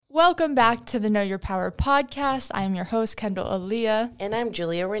Welcome back to the Know Your Power podcast. I am your host, Kendall Aaliyah. And I'm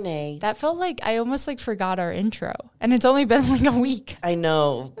Julia Renee. That felt like I almost forgot our intro. And it's only been a week. I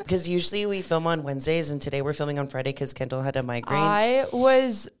know, because usually we film on Wednesdays and today we're filming on Friday because Kendall had a migraine. I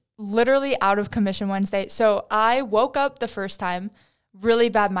was literally out of commission Wednesday. So I woke up the first time, really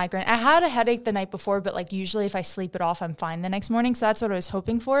bad migraine. I had a headache the night before, but usually if I sleep it off, I'm fine the next morning. So that's what I was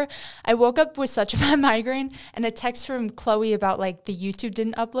hoping for. I woke up with such a bad migraine and a text from Chloe about the YouTube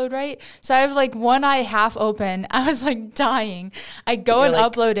didn't upload right. So I have one eye half open. I was dying. I go and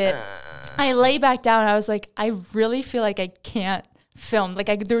upload it. I lay back down. I was I really feel like I can't film.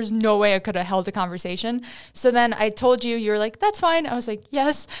 There's no way I could have held a conversation. So then I told you, you're that's fine. I was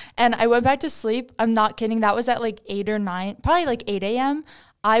yes. And I went back to sleep. I'm not kidding. That was at 8 or 9, probably 8 a.m.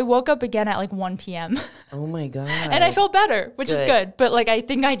 I woke up again at 1 p.m. Oh my God. And I felt better, which is good. But I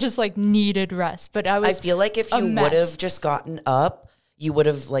think I just needed rest. But I feel if you would have just gotten up, you would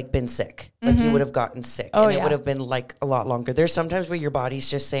have been sick. You would have gotten sick. And it would have been a lot longer. There's sometimes where your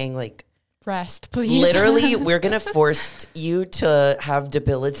body's just saying rest, please. Literally, we're going to force you to have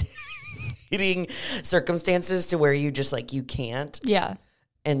debilitating circumstances to where you just you can't. Yeah.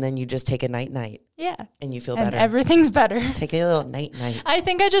 And then you just take a night. Yeah. And you feel and better. Everything's better. Take a little night. I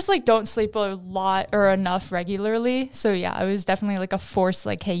think I just don't sleep a lot or enough regularly. So yeah, I was definitely a force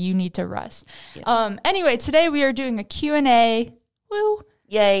hey, you need to rest. Yeah. Anyway, today we are doing a Q&A. Woo.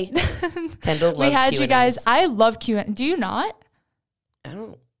 Yay. Kendall loves We had Q&As. You guys. I love Q&A. Do you not? I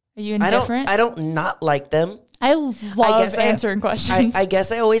don't. Are you indifferent? I don't not like them. I love answering questions. I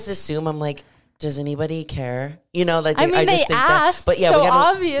guess I always assume I'm does anybody care? You know, I just they think asked, that. But yeah, so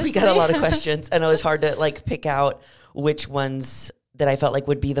we got a lot of questions, and it was hard to pick out which ones that I felt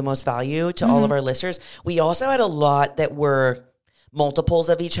would be the most value to all of our listeners. We also had a lot that were multiples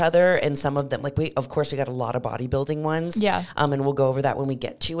of each other, and some of them we got a lot of bodybuilding ones. Yeah. And we'll go over that when we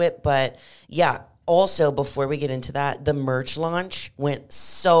get to it. But yeah. Also, before we get into that, the merch launch went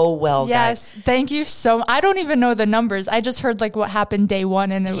so well, yes, guys. Thank you so much. I don't even know the numbers. I just heard what happened day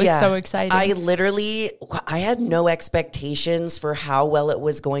one, and it was so exciting. I had no expectations for how well it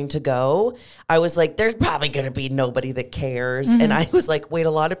was going to go. I was there's probably going to be nobody that cares. And I was wait,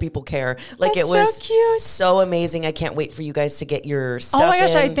 a lot of people care. It was so cute. So amazing. I can't wait for you guys to get your stuff Oh my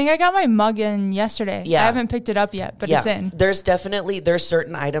gosh, in. I think I got my mug in yesterday. Yeah. I haven't picked it up yet, but it's in. There's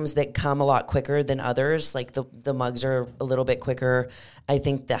certain items that come a lot quicker than others. The mugs are a little bit quicker. I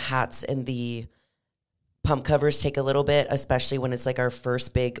think the hats and the pump covers take a little bit, especially when it's our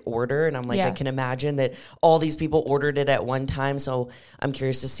first big order. And I'm I can imagine that all these people ordered it at one time. So I'm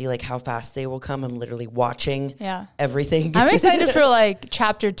curious to see how fast they will come. I'm literally watching everything. I'm excited for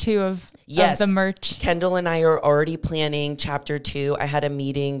chapter 2 of the merch. Kendall and I are already planning chapter 2. I had a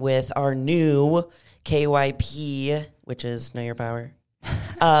meeting with our new KYP, which is Know Your Power.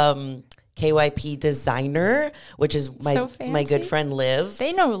 KYP designer, which is my good friend Liv.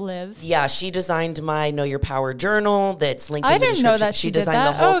 They know Liv. Yeah, she designed my Know Your Power journal that's linked in the description. I didn't know that she designed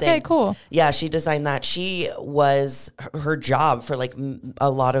did that. The whole thing. Okay, cool. Yeah, she designed that. She was her job for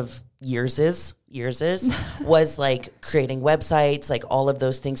a lot of years was creating websites, all of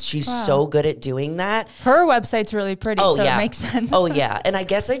those things. She's so good at doing that. Her website's really pretty, so it makes sense. Oh yeah, and I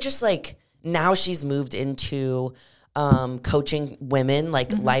guess I just now she's moved into coaching women,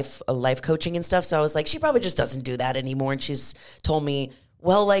 life coaching and stuff. So I was she probably just doesn't do that anymore. And she's told me,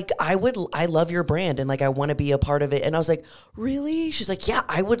 well, I love your brand and I want to be a part of it. And I was really? She's yeah,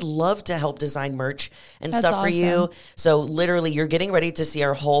 I would love to help design merch and That's stuff awesome. for you. So literally you're getting ready to see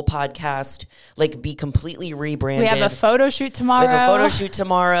our whole podcast, be completely rebranded. We have a photo shoot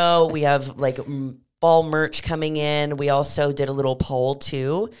tomorrow. We have fall merch coming in. We also did a little poll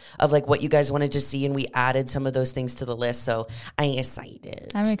too of what you guys wanted to see, and we added some of those things to the list. So I'm excited.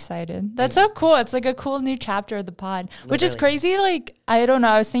 That's so cool. It's a cool new chapter of the pod, which is crazy. I don't know.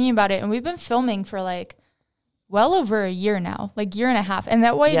 I was thinking about it, and we've been filming for well over a year now, year and a half. And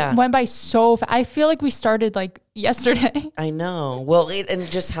that went by so fast. I feel we started yesterday. I know. Well, and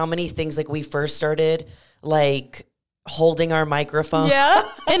just how many things we first started holding our microphone. Yeah,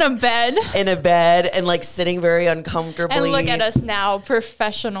 in a bed. And sitting very uncomfortably. And look at us now,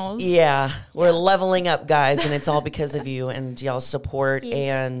 professionionals. Yeah, we're leveling up, guys, and it's all because of you and y'all's support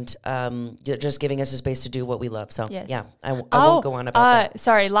and just giving us a space to do what we love. So yeah, I won't go on about that.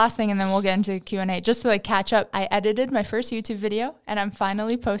 Sorry, last thing, and then we'll get into Q&A. Just to catch up, I edited my first YouTube video, and I'm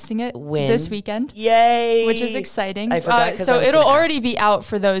finally posting it this weekend. Yay! Which is exciting. I forgot so it'll already be out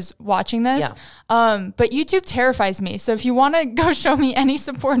for those watching this. Yeah. But YouTube terrifies me. So if you want to go show me any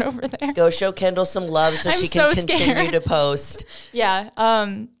support over there. Go show Kendall some love so she can continue to post. Yeah.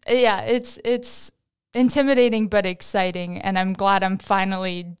 It's intimidating but exciting, and I'm glad I'm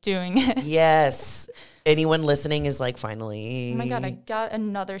finally doing it. Yes. Anyone listening is like, finally. Oh my God, I got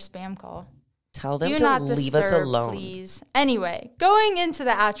another spam call. Tell them Do to not leave us disturb, alone. Please. Anyway, going into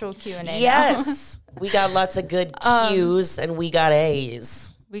the actual Q&A Yes. We got lots of good Q's and we got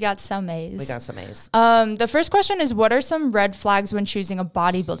A's. We got some A's. The first question is, what are some red flags when choosing a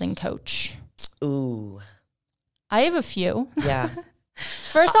bodybuilding coach? Ooh. I have a few. Yeah.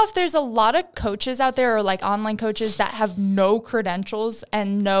 First off, there's a lot of coaches out there, or like online coaches, that have no credentials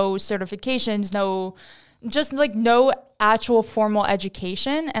and no certifications, no actual formal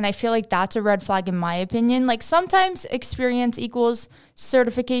education. And I feel like that's a red flag in my opinion. Like sometimes experience equals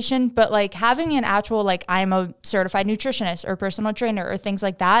certification, but like having an actual, like I'm a certified nutritionist or personal trainer or things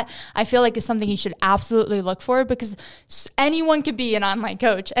like that, I feel like is something you should absolutely look for, because anyone could be an online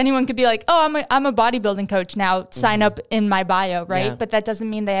coach. Anyone could be like, oh, I'm a bodybuilding coach now, sign up in my bio, right? Yeah. But that doesn't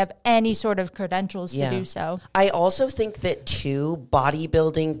mean they have any sort of credentials to do so. I also think that too,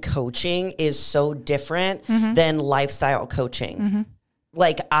 bodybuilding coaching is so different than lifestyle coaching.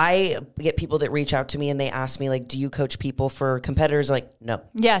 Like I get people that reach out to me and they ask me like, do you coach people for competitors? I'm like, no.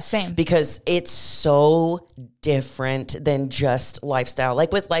 Yeah, same. Because it's so different than just lifestyle.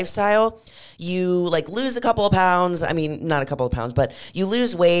 Like with lifestyle, you like lose a couple of pounds. I mean, not a couple of pounds, but you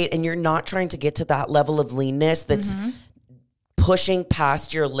lose weight and you're not trying to get to that level of leanness that's pushing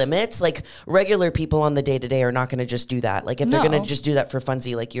past your limits. Like regular people on the day-to-day are not going to just do that. Like if they're going to just do that for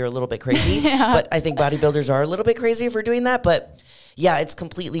funsies, like you're a little bit crazy. But I think bodybuilders are a little bit crazy for doing that. But yeah, it's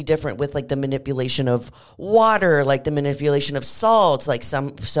completely different with like the manipulation of water, like the manipulation of salts, like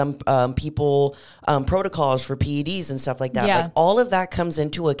some people protocols for PEDs and stuff like that. Yeah. Like all of that comes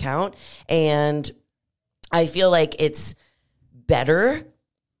into account, and I feel like it's better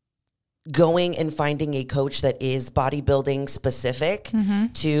going and finding a coach that is bodybuilding specific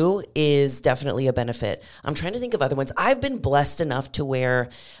too is definitely a benefit. I'm trying to think of other ones. I've been blessed enough to where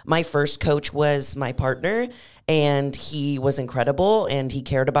my first coach was my partner, and he was incredible and he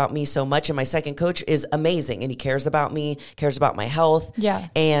cared about me so much. And my second coach is amazing and he cares about me, cares about my health. Yeah.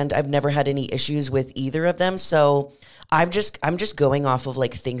 And I've never had any issues with either of them. So I'm just going off of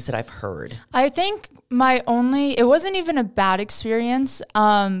like things that I've heard. I think it wasn't even a bad experience,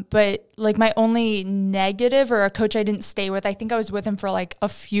 but like my only negative, or a coach I didn't stay with, I think I was with him for like a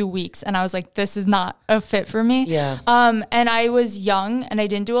few weeks and I was like, this is not a fit for me. Yeah. And I was young and I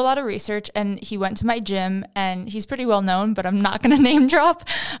didn't do a lot of research, and he went to my gym, and he's pretty well known, but I'm not going to name drop.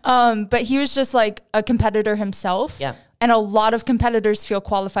 But he was just like a competitor himself. Yeah. And a lot of competitors feel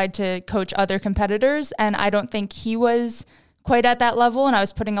qualified to coach other competitors. And I don't think he was quite at that level. And I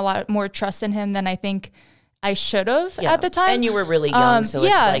was putting a lot more trust in him than I think I should have at the time. And you were really young. So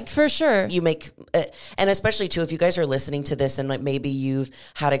it's like, for sure. You make, and especially too, if you guys are listening to this and like maybe you've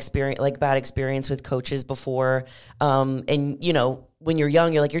had bad experience with coaches before. And you know, when you're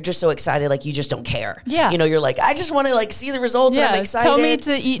young, you're just so excited. Like you just don't care. Yeah. You know, you're like, I just want to like see the results and I'm excited. Tell me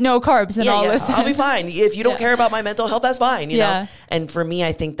to eat no carbs and I'll listen. I'll be fine. If you don't care about my mental health, that's fine. You Yeah. know? And for me,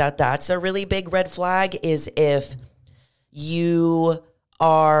 I think that that's a really big red flag is if you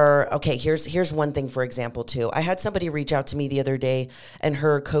are, okay, here's one thing, for example, too. I had somebody reach out to me the other day and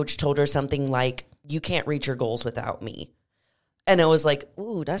her coach told her something like, you can't reach your goals without me. And I was like,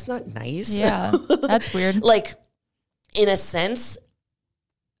 ooh, that's not nice. Yeah, that's weird. Like, in a sense,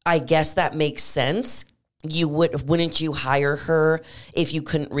 I guess that makes sense. Wouldn't you hire her if you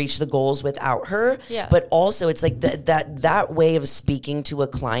couldn't reach the goals without her? Yeah. But also it's like that way of speaking to a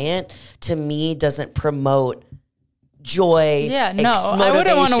client to me doesn't promote joy. Yeah, no. I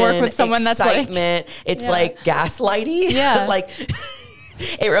wouldn't want to work with someone excitement. That's like, it's like gaslighty. Yeah. Like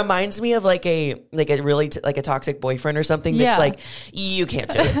it reminds me of like a really like a toxic boyfriend or something that's like, you can't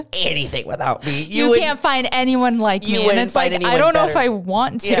do anything without me. You can't find anyone like me. And it's like, I don't know if I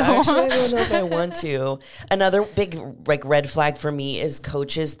want to. Yeah, actually, I don't know if I want to. Another big like red flag for me is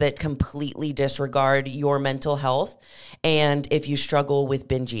coaches that completely disregard your mental health and if you struggle with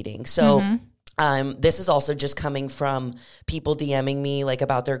binge eating. So this is also just coming from people DMing me like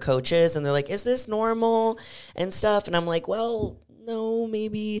about their coaches and they're like, is this normal and stuff? And I'm like, well, no,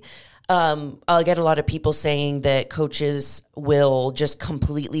 maybe. I'll get a lot of people saying that coaches will just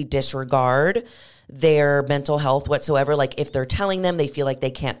completely disregard their mental health whatsoever. Like if they're telling them they feel like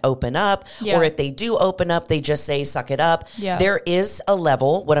they can't open up, or if they do open up, they just say, suck it up. Yeah. There is a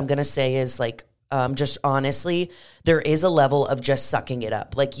level, what I'm going to say is like, just honestly, there is a level of just sucking it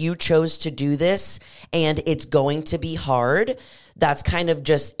up. Like you chose to do this and it's going to be hard. That's kind of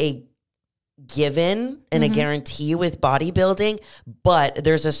just a given and a guarantee with bodybuilding, but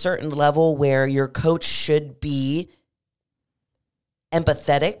there's a certain level where your coach should be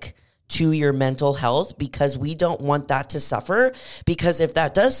empathetic to your mental health, because we don't want that to suffer, because if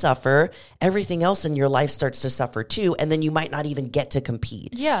that does suffer, everything else in your life starts to suffer too. And then you might not even get to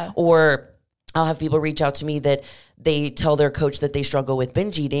compete. Yeah. Or I'll have people reach out to me that they tell their coach that they struggle with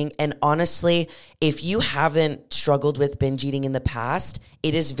binge eating. And honestly, if you haven't struggled with binge eating in the past,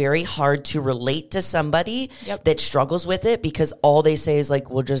 it is very hard to relate to somebody that struggles with it, because all they say is like,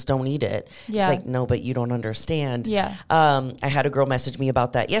 well, just don't eat it. Yeah. It's like, no, but you don't understand. Yeah. I had a girl message me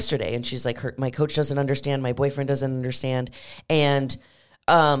about that yesterday, and she's like, my coach doesn't understand. My boyfriend doesn't understand. And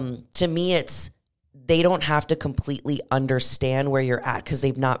to me, they don't have to completely understand where you're at, because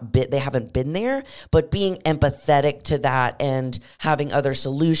they haven't been there, but being empathetic to that and having other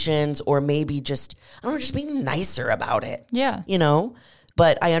solutions, or maybe just being nicer about it. Yeah.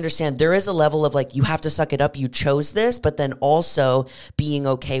 But I understand there is a level of like, you have to suck it up. You chose this, but then also being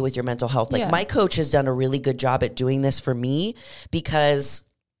okay with your mental health. Like my coach has done a really good job at doing this for me, because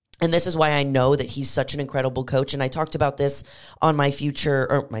and this is why I know that he's such an incredible coach. And I talked about this on my past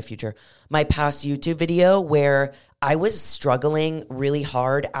YouTube video, where I was struggling really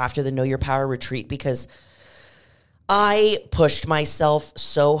hard after the Know Your Power retreat, because I pushed myself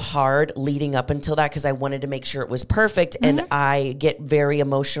so hard leading up until that, because I wanted to make sure it was perfect. And I get very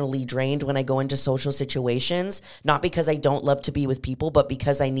emotionally drained when I go into social situations, not because I don't love to be with people, but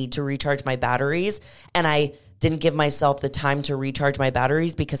because I need to recharge my batteries. And I didn't give myself the time to recharge my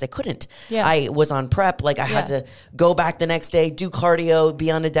batteries because I couldn't. Yeah. I was on prep. Like I had to go back the next day, do cardio, be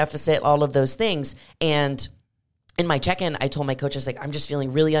on a deficit, all of those things. And in my check-in, I told my coach, I was like, I'm just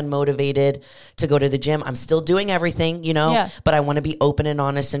feeling really unmotivated to go to the gym. I'm still doing everything, but I want to be open and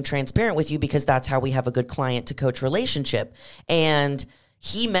honest and transparent with you, because that's how we have a good client to coach relationship. And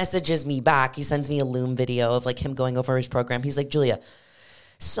he messages me back. He sends me a Loom video of like him going over his program. He's like, Julia,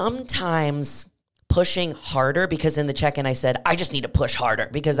 sometimes pushing harder, because in the check-in I said, I just need to push harder,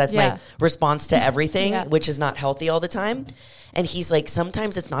 because that's my response to everything, which is not healthy all the time. And he's like,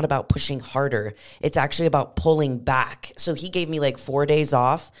 sometimes it's not about pushing harder. It's actually about pulling back. So he gave me like 4 days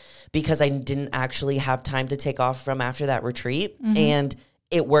off, because I didn't actually have time to take off from after that retreat. And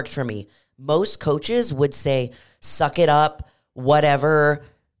it worked for me. Most coaches would say, suck it up, whatever,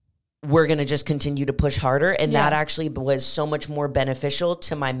 we're going to just continue to push harder. And that actually was so much more beneficial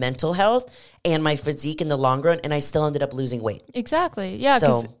to my mental health and my physique in the long run. And I still ended up losing weight. Exactly. Yeah.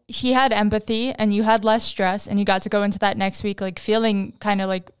 Because he had empathy and you had less stress, and you got to go into that next week, like feeling kind of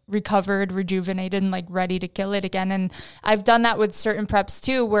like recovered, rejuvenated, and like ready to kill it again. And I've done that with certain preps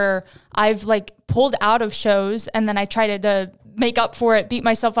too, where I've like pulled out of shows and then I tried to make up for it, beat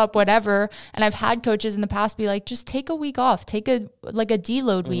myself up, whatever. And I've had coaches in the past be like, just take a week off, take a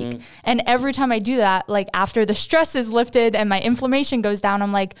deload week. And every time I do that, like after the stress is lifted and my inflammation goes down,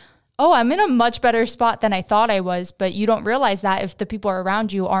 I'm like, oh, I'm in a much better spot than I thought I was. But you don't realize that if the people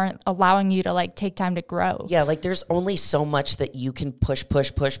around you aren't allowing you to like take time to grow. Yeah. Like there's only so much that you can push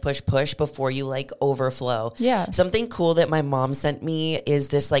before you like overflow. Yeah. Something cool that my mom sent me is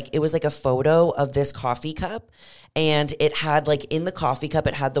this, like, it was like a photo of this coffee cup. And it had like in the coffee cup,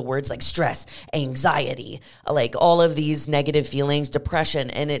 it had the words like stress, anxiety, like all of these negative feelings, depression.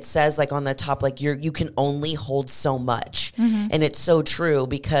 And it says like on the top, like you can only hold so much. And it's so true,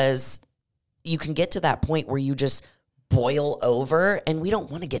 because you can get to that point where you just boil over, and we don't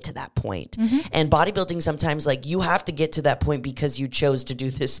want to get to that point. And bodybuilding, sometimes like you have to get to that point because you chose to do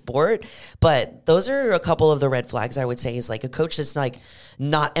this sport. But those are a couple of the red flags I would say, is like a coach that's like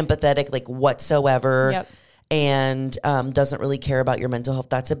not empathetic, like whatsoever. Yep. And doesn't really care about your mental health.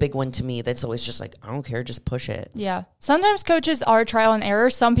 That's a big one to me. That's always just like, I don't care, just push it. Yeah. Sometimes coaches are trial and error.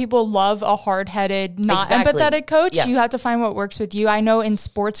 Some people love a hard-headed, not empathetic coach. Yeah. You have to find what works with you. I know in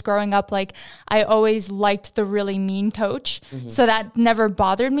sports growing up, like I always liked the really mean coach. So that never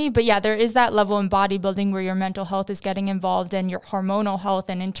bothered me. But yeah, there is that level in bodybuilding where your mental health is getting involved and your hormonal health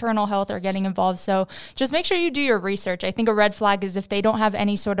and internal health are getting involved. So just make sure you do your research. I think a red flag is if they don't have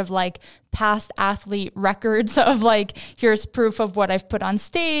any sort of like past athlete record of like, here's proof of what I've put on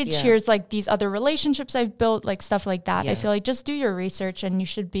stage. Here's like these other relationships I've built, like stuff like that. I feel like just do your research and you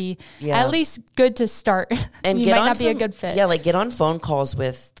should be at least good to start. And you might not be a good fit. Yeah, like get on phone calls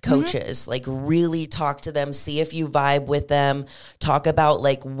with coaches, like really talk to them, see if you vibe with them, talk about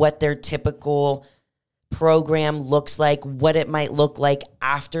like what their typical program looks like, what it might look like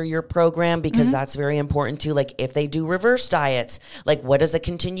after your program, because that's very important too. Like if they do reverse diets, like what does a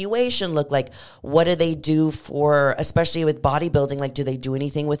continuation look like? What do they do for, especially with bodybuilding, like do they do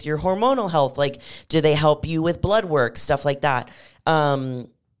anything with your hormonal health? Like do they help you with blood work, stuff like that?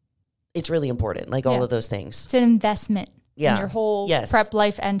 It's really important, like all of those things. It's an investment. Yeah. in your whole Yes. prep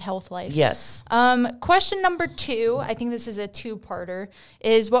life and health life. Yes. Question number 2, I think this is a 2-parter,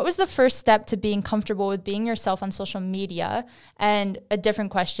 is what was the first step to being comfortable with being yourself on social media? And a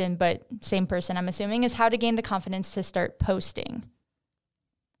different question, but same person, I'm assuming, is how to gain the confidence to start posting.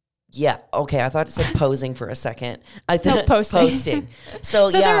 Yeah. Okay. I thought it said posing for a second. No, posting. Posting. So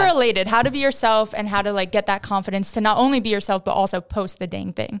yeah. they're related. How to be yourself and how to like get that confidence to not only be yourself, but also post the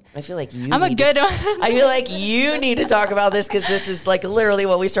dang thing. I feel like I'm a good one. I feel like you need to talk about this because this is like literally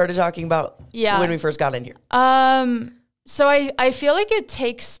what we started talking about when we first got in here. So I feel like it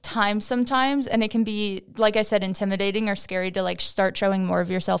takes time sometimes, and it can be, like I said, intimidating or scary to like start showing more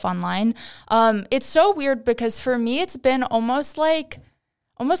of yourself online. It's so weird because for me, it's been almost like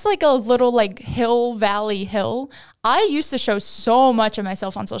a little like valley hill. I used to show so much of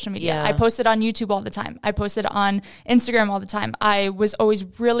myself on social media. Yeah. I posted on YouTube all the time. I posted on Instagram all the time. I was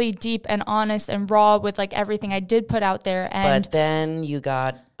always really deep and honest and raw with like everything I did put out there. And but then you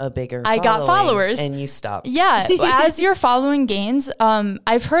got a bigger I got followers and you stopped. Yeah. As your following gains,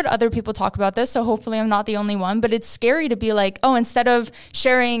 I've heard other people talk about this, so hopefully I'm not the only one, but it's scary to be like, oh, instead of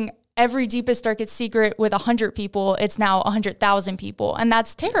sharing every deepest, darkest secret with 100 people, it's now 100,000 people. And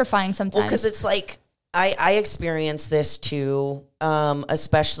that's terrifying sometimes. Well, because it's like, I experienced this too,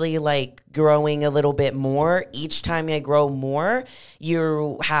 especially like growing a little bit more. Each time I grow more,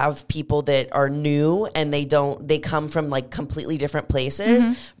 you have people that are new and they come from like completely different places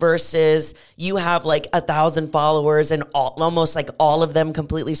versus you have like 1,000 followers and almost like all of them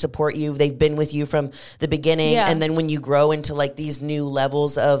completely support you. They've been with you from the beginning. Yeah. And then when you grow into like these new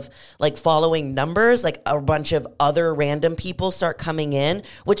levels of like following numbers, like a bunch of other random people start coming in,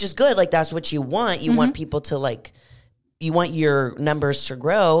 which is good. Like that's what you want. You want people to like, you want your numbers to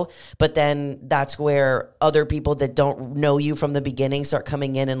grow, but then that's where other people that don't know you from the beginning start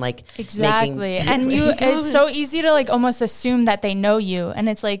coming in and like exactly. And it's so easy to like almost assume that they know you, and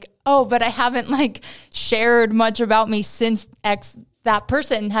it's like, oh, but I haven't like shared much about me since that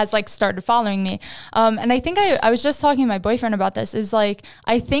person has like started following me. And I think I was just talking to my boyfriend about this, is like,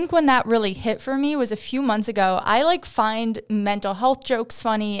 I think when that really hit for me was a few months ago. I like find mental health jokes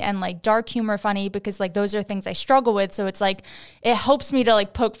funny and like dark humor funny because like those are things I struggle with. So it's like, it helps me to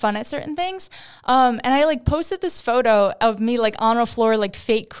like poke fun at certain things. And I like posted this photo of me like on a floor, like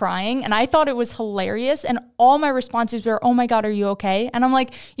fake crying. And I thought it was hilarious. And all my responses were, oh my God, are you okay? And I'm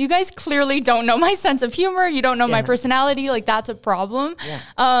like, you guys clearly don't know my sense of humor. You don't know my personality. Like that's a problem. Yeah.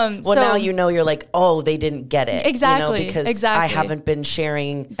 Well, so, now you know you're like, oh, they didn't get it. Exactly. You know, because I haven't been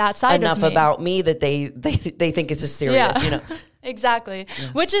sharing that side enough about me that they think it's serious, you know. Exactly. Yeah.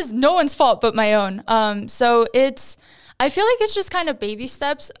 Which is no one's fault but my own. So I feel like it's just kind of baby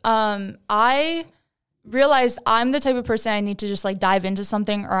steps. I realized I'm the type of person I need to just like dive into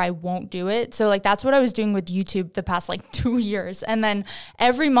something or I won't do it. So like that's what I was doing with YouTube the past like 2 years. And then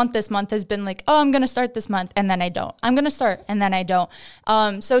every month this month has been like, oh, I'm going to start this month. And then I don't. I'm going to start and then I don't.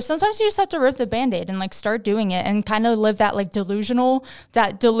 So sometimes you just have to rip the Band-Aid and like start doing it and kind of live that like delulu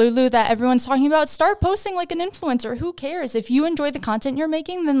that everyone's talking about. Start posting like an influencer. Who cares? If you enjoy the content you're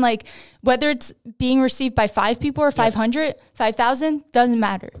making, then like whether it's being received by 5 people or 500, 5,000, doesn't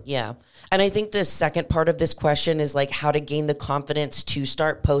matter. Yeah. And I think the second part of this question is like how to gain the confidence to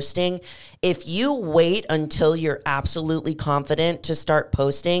start posting. If you wait until you're absolutely confident to start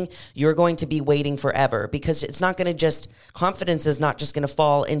posting, you're going to be waiting forever because it's not going to confidence is not just going to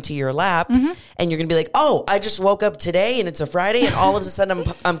fall into your lap and you're going to be like, oh, I just woke up today and it's a Friday and all of a sudden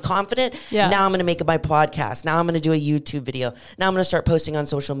I'm confident. Yeah. Now I'm going to make my podcast. Now I'm going to do a YouTube video. Now I'm going to start posting on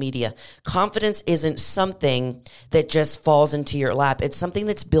social media. Confidence isn't something that just falls into your lap. It's something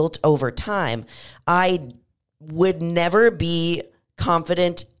that's built over time. I would never be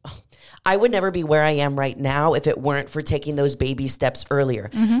confident. I would never be where I am right now if it weren't for taking those baby steps earlier.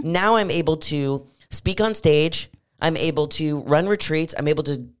 Now I'm able to speak on stage. I'm able to run retreats. I'm able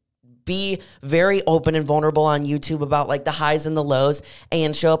to be very open and vulnerable on YouTube about like the highs and the lows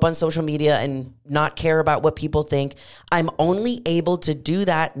and show up on social media and not care about what people think. I'm only able to do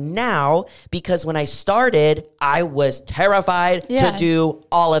that now because when I started, I was terrified to do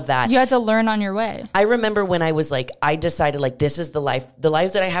all of that. You had to learn on your way. I remember when I was like, I decided like, this is the life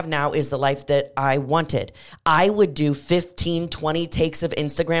that I have now is the life that I wanted. I would do 15, 20 takes of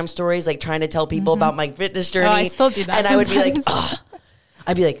Instagram stories, like trying to tell people about my fitness journey. Oh, I still do that. And sometimes. I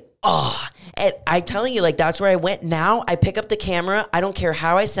would be like, oh, and I'm telling you, like, that's where I went. Now I pick up the camera. I don't care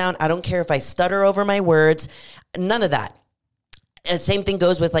how I sound. I don't care if I stutter over my words. None of that. Same thing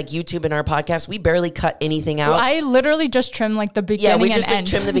goes with like YouTube and our podcast. We barely cut anything out. Well, I literally just trim like the beginning and end. Yeah, we just like,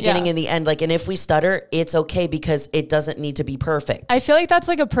 trim the beginning and the end. Like, and if we stutter, it's okay because it doesn't need to be perfect. I feel like that's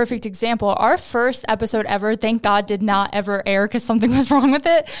like a perfect example. Our first episode ever, thank God, did not ever air because something was wrong with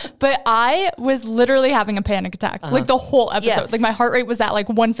it. But I was literally having a panic attack, like the whole episode. Yeah. Like my heart rate was at like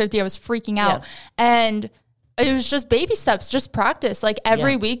 150. I was freaking out. And it was just baby steps, just practice. Like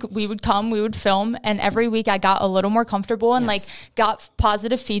every week we would film, and every week I got a little more comfortable and like got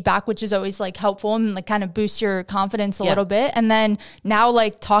positive feedback, which is always like helpful and like kind of boosts your confidence a little bit. And then now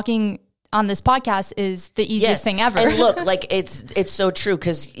like talking on this podcast is the easiest thing ever. And look, like it's so true,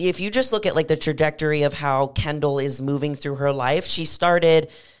 because if you just look at like the trajectory of how Kendall is moving through her life, she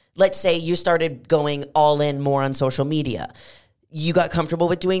started, let's say you started going all in more on social media. You got comfortable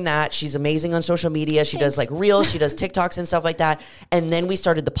with doing that. She's amazing on social media. She does like reels, she does TikToks and stuff like that. And then we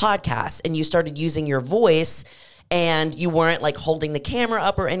started the podcast, and you started using your voice, and you weren't like holding the camera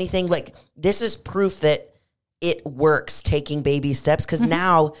up or anything. Like, this is proof that it works, taking baby steps, because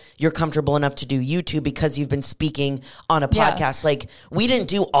now you're comfortable enough to do YouTube because you've been speaking on a podcast. Like, we didn't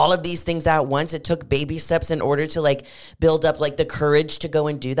do all of these things at once. It took baby steps in order to like build up like the courage to go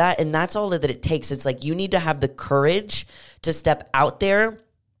and do that. And that's all that it takes. It's like you need to have the courage to step out there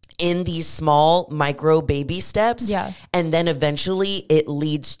in these small micro baby steps. Yeah. And then eventually it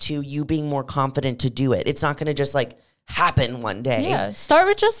leads to you being more confident to do it. It's not going to just like happen one day. Yeah. Start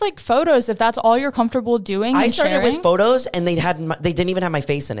with just like photos if that's all you're comfortable doing. I started with photos, and they didn't even have my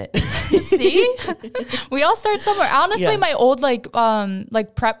face in it. See? We all start somewhere. Honestly, my old like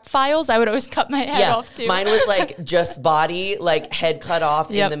prep files, I would always cut my head off too. Mine was like just body, like head cut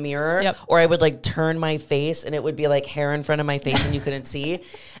off in the mirror. Yep. Or I would like turn my face and it would be like hair in front of my face and you couldn't see.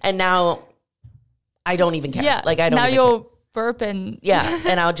 And now I don't even care. Yeah. Like I don't now even you'll care. Burp and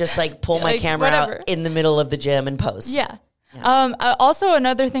and I'll just like pull my camera out in the middle of the gym and post. Also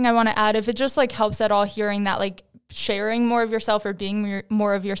another thing I want to add, if it just like helps at all, hearing that like sharing more of yourself or being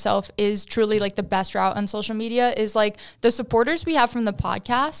more of yourself is truly like the best route on social media, is like the supporters we have from the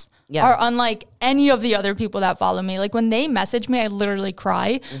podcast are unlike any of the other people that follow me. Like when they message me, I literally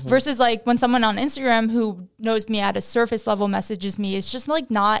cry versus like when someone on Instagram who knows me at a surface level messages me, it's just like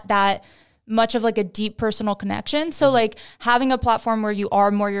not that much of like a deep personal connection. So like having a platform where you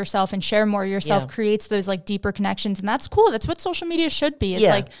are more yourself and share more yourself creates those like deeper connections. And that's cool. That's what social media should be. It's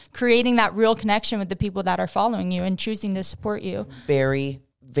like creating that real connection with the people that are following you and choosing to support you. Very,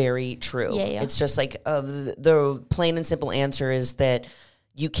 very true. It's just like the plain and simple answer is that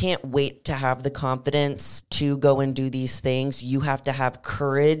you can't wait to have the confidence to go and do these things. You have to have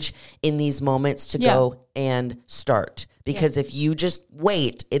courage in these moments to go and start. Because if you just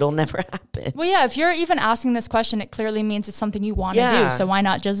wait, it'll never happen. Well, if you're even asking this question, it clearly means it's something you want to do. So why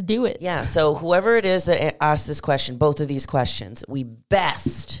not just do it? Yeah. So whoever it is that asked this question, both of these questions, we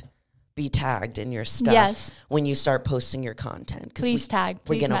best be tagged in your stuff when you start posting your content. Please tag.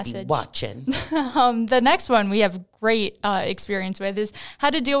 Please message. We're going to be watching. The next one we have great experience with is how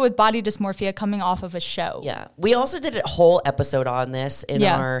to deal with body dysmorphia coming off of a show. Yeah. We also did a whole episode on this in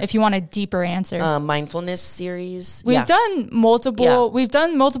our... if you want a deeper answer. Mindfulness series. We've done multiple... We've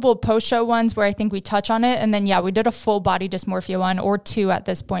done multiple post-show ones where I think we touch on it. And then, we did a full body dysmorphia one or two at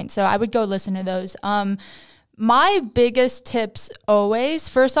this point. So I would go listen to those. My biggest tips always,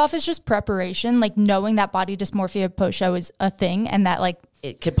 first off, is just preparation, like knowing that body dysmorphia post-show is a thing and that like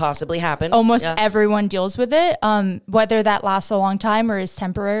it could possibly happen. Almost everyone deals with it. Whether that lasts a long time or is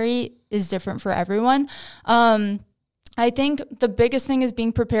temporary is different for everyone. I think the biggest thing is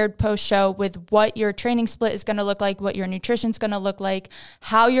being prepared post-show with what your training split is going to look like, what your nutrition's going to look like,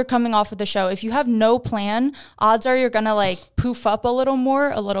 how you're coming off of the show. If you have no plan, odds are you're going to like poof up a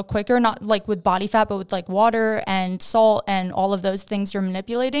little quicker, not like with body fat, but with like water and salt and all of those things you're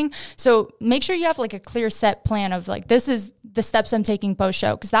manipulating. So make sure you have like a clear set plan of like, this is the steps I'm taking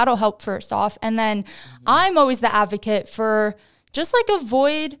post-show, because that'll help first off. And then I'm always the advocate for just like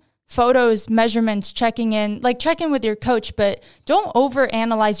avoid photos, measurements, check in with your coach, but don't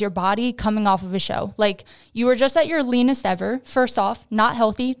overanalyze your body coming off of a show. Like you were just at your leanest ever. First off, not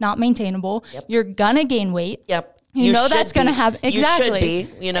healthy, not maintainable. You're gonna gain weight. You know that's going to happen. Exactly. You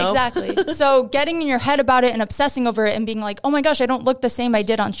should be, Exactly. So getting in your head about it and obsessing over it and being like, oh my gosh, I don't look the same I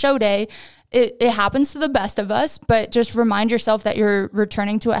did on show day. it happens to the best of us, but just remind yourself that you're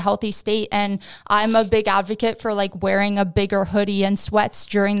returning to a healthy state. And I'm a big advocate for like wearing a bigger hoodie and sweats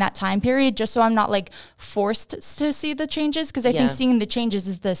during that time period, just so I'm not like forced to see the changes. Cause I think seeing the changes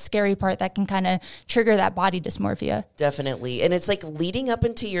is the scary part that can kind of trigger that body dysmorphia. Definitely. And it's like leading up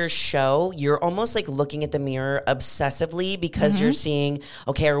into your show, you're almost like looking at the mirror obsessively because you're seeing,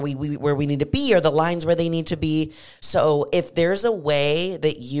 okay, are we where we need to be? Are the lines where they need to be? So if there's a way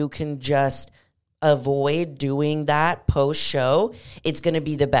that you can just avoid doing that post show, it's going to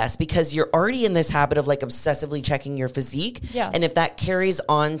be the best, because you're already in this habit of like obsessively checking your physique. Yeah. And if that carries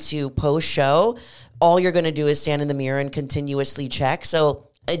on to post show, all you're going to do is stand in the mirror and continuously check. So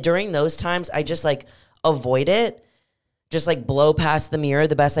during those times, I just like avoid it, just like blow past the mirror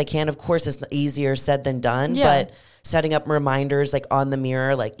the best I can. Of course, it's easier said than done, but setting up reminders like on the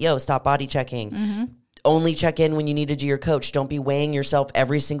mirror, like, yo, stop body checking. Only check in when you need to do your coach. Don't be weighing yourself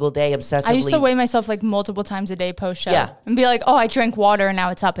every single day obsessively. I used to weigh myself like multiple times a day post show and be like, oh, I drank water and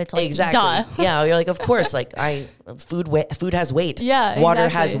now it's up. It's like, exactly. Duh. Yeah. You're like, of course, like food has weight. Yeah. Water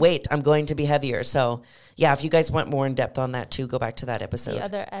exactly. has weight. I'm going to be heavier. So yeah, if you guys want more in depth on that too, go back to that episode. The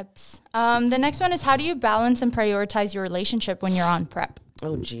other eps. The next one is, how do you balance and prioritize your relationship when you're on prep?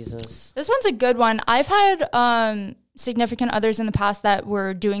 Oh, Jesus. This one's a good one. I've had, significant others in the past that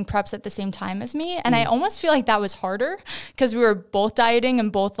were doing preps at the same time as me. And I almost feel like that was harder because we were both dieting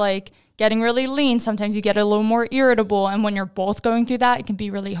and both like getting really lean. Sometimes you get a little more irritable. And when you're both going through that, it can be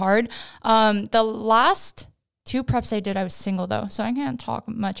really hard. The last 2 preps I did, I was single though, so I can't talk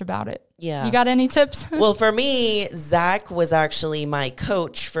much about it. Yeah. You got any tips? Well, for me, Zach was actually my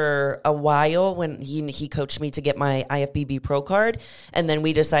coach for a while when he coached me to get my IFBB Pro card. And then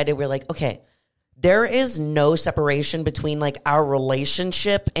we decided, we're like, okay, there is no separation between like our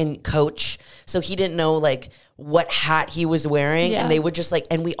relationship and coach. So he didn't know like what hat he was wearing. And they would just like,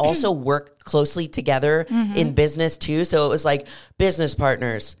 and we also work closely together in business too. So it was like business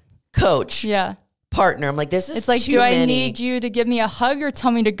partners, coach, partner. I'm like, this is, it's like, too do many. I need you to give me a hug or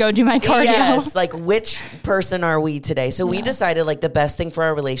tell me to go do my cardio? Yes, like which person are we today? So we decided like the best thing for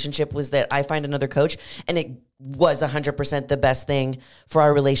our relationship was that I find another coach, and it was 100% the best thing for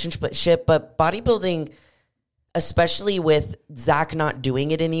our relationship. But bodybuilding, especially with Zach not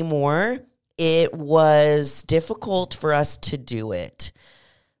doing it anymore, it was difficult for us to do it.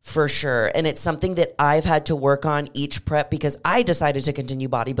 For sure. And it's something that I've had to work on each prep because I decided to continue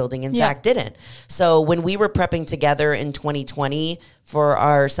bodybuilding and Zach didn't. So when we were prepping together in 2020 for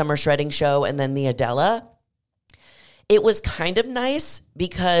our summer shredding show and then the Adela, it was kind of nice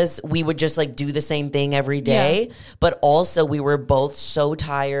because we would just like do the same thing every day. But also we were both so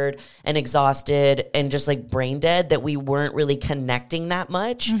tired and exhausted and just like brain dead that we weren't really connecting that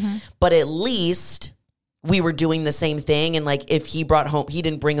much. But at least we were doing the same thing. And like, if he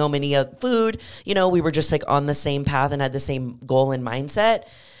didn't bring home any food, you know, we were just like on the same path and had the same goal and mindset.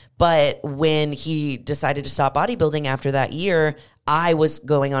 But when he decided to stop bodybuilding after that year, I was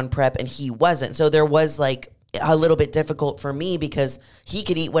going on prep and he wasn't. So there was like a little bit difficult for me because he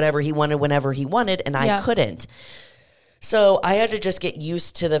could eat whatever he wanted whenever he wanted and I couldn't. So I had to just get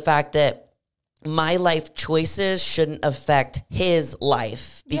used to the fact that my life choices shouldn't affect his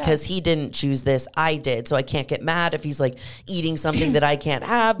life because he didn't choose this. I did. So I can't get mad if he's like eating something that I can't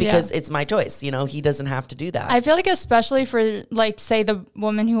have because it's my choice. You know, he doesn't have to do that. I feel like especially for like, say the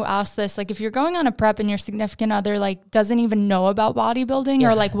woman who asked this, like if you're going on a prep and your significant other like doesn't even know about bodybuilding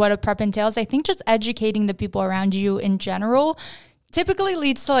or like what a prep entails, I think just educating the people around you in general typically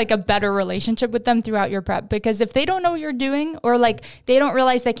leads to like a better relationship with them throughout your prep, because if they don't know what you're doing or like they don't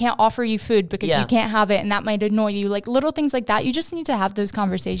realize they can't offer you food because you can't have it and that might annoy you, like little things like that, you just need to have those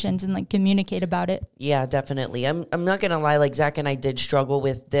conversations and like communicate about it. Yeah, definitely. I'm not gonna lie, like Zach and I did struggle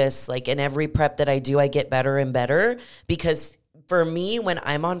with this. Like in every prep that I do, I get better and better, because for me, when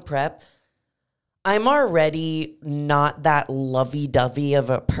I'm on prep, I'm already not that lovey-dovey of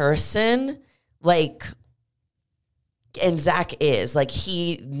a person. Like, and Zach is like,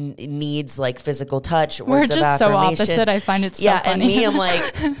 he needs like physical touch, words We're of just so affirmation. opposite. I find it so funny. And me, I'm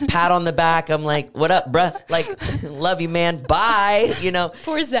like, pat on the back. I'm like, what up, bruh? Like, love you, man. Bye. You know,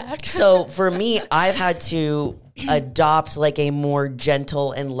 poor Zach. So for me, I've had to adopt like a more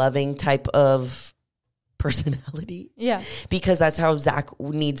gentle and loving type of personality. Yeah. Because that's how Zach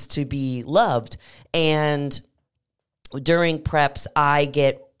needs to be loved. And during preps, I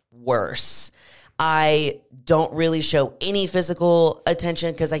get worse. I don't really show any physical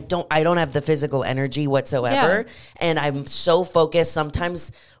attention because I don't have the physical energy whatsoever. And I'm so focused.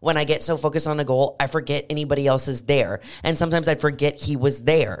 Sometimes when I get so focused on a goal, I forget anybody else is there. And sometimes I forget he was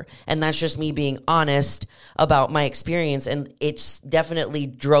there. And that's just me being honest about my experience. And it's definitely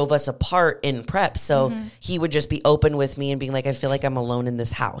drove us apart in prep. So he would just be open with me and being like, I feel like I'm alone in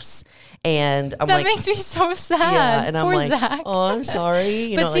this house. And I'm that makes me so sad. Yeah, and I'm Poor like, Zach. oh, I'm sorry.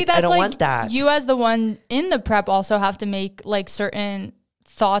 You but know, see, like, that's I don't like want that. you as the one in the prep also have to make like certain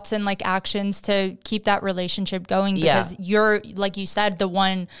thoughts and like actions to keep that relationship going, because you're, like you said, the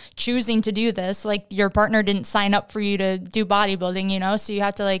one choosing to do this. Like your partner didn't sign up for you to do bodybuilding, you know, so you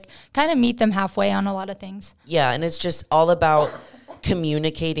have to like kind of meet them halfway on a lot of things. Yeah, and it's just all about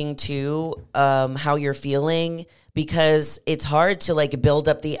communicating to how you're feeling, because it's hard to like build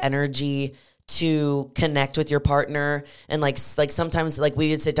up the energy to connect with your partner. And like sometimes like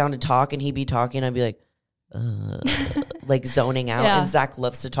we would sit down to talk and he'd be talking, I'd be like like zoning out. And Zach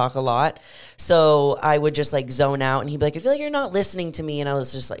loves to talk a lot, so I would just like zone out, and he'd be like, I feel like you're not listening to me. And I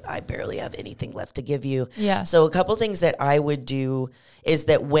was just like, I barely have anything left to give you. So a couple things that I would do is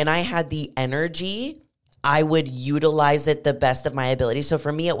that when I had the energy, I would utilize it the best of my ability. So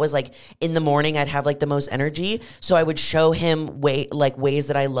for me, it was like in the morning, I'd have like the most energy. So I would show him ways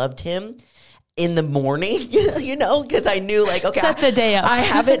that I loved him in the morning, you know, because I knew like, okay, set the day up. I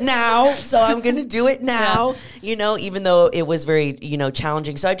have it now, so I'm going to do it now, you know, even though it was very, you know,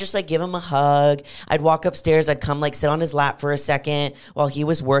 challenging. So I'd just like give him a hug. I'd walk upstairs. I'd come like sit on his lap for a second while he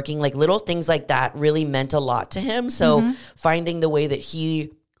was working. Like little things like that really meant a lot to him. So finding the way that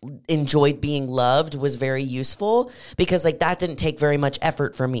he enjoyed being loved was very useful, because like that didn't take very much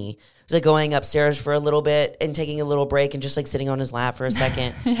effort for me. It was like going upstairs for a little bit and taking a little break and just like sitting on his lap for a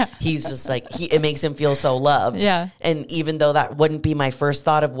second. He's just like, it makes him feel so loved. And even though that wouldn't be my first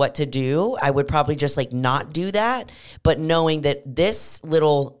thought of what to do, I would probably just like not do that. But knowing that this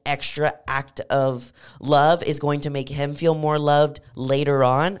little extra act of love is going to make him feel more loved later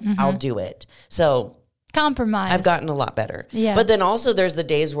on, I'll do it. So compromise. I've gotten a lot better. But then also there's the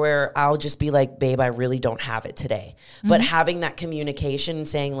days where I'll just be like, babe, I really don't have it today. But having that communication,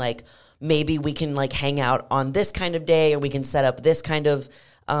 saying like, maybe we can like hang out on this kind of day, or we can set up this kind of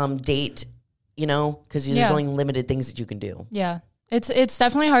date, you know, because there's only limited things that you can do. It's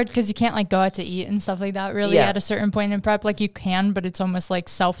definitely hard because you can't like go out to eat and stuff like that really at a certain point in prep. Like you can, but it's almost like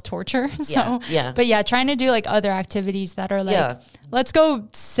self-torture. So, but yeah, trying to do like other activities that are like, let's go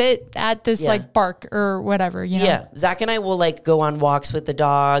sit at this like park or whatever, you know? Zach and I will like go on walks with the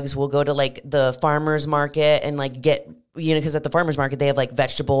dogs. We'll go to like the farmer's market and like get, you know, because at the farmer's market, they have like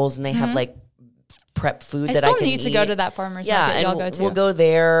vegetables and they have like prep food that I can eat. I still need to go to that farmer's market and y'all go to. We'll go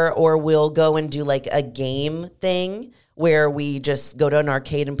there, or we'll go and do like a game thing where we just go to an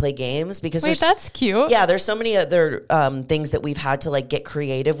arcade and play games, because that's cute. There's so many other things that we've had to like get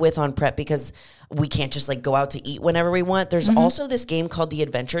creative with on prep, because we can't just like go out to eat whenever we want. There's also this game called the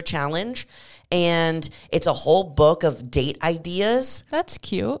Adventure Challenge, and it's a whole book of date ideas. That's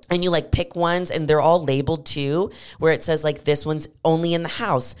cute. And you like pick ones, and they're all labeled too, where it says like, this one's only in the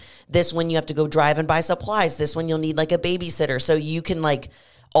house. This one you have to go drive and buy supplies. This one you'll need like a babysitter. So you can like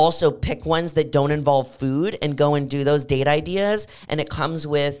also pick ones that don't involve food and go and do those date ideas. And it comes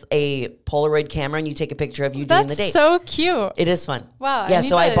with a Polaroid camera, and you take a picture of you doing the date. That's so cute. It is fun. Wow. Yeah,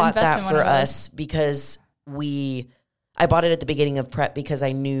 so I bought that for us because I bought it at the beginning of prep, because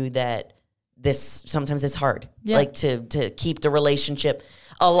I knew that sometimes it's hard, like to keep the relationship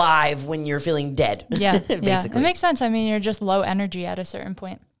alive when you're feeling dead. Basically. It makes sense. I mean, you're just low energy at a certain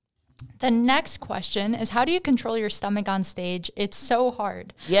point. The next question is, how do you control your stomach on stage? It's so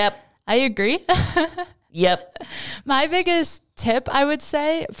hard. I agree. My biggest tip, I would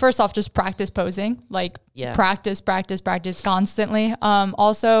say, first off, just practice posing. Like practice constantly.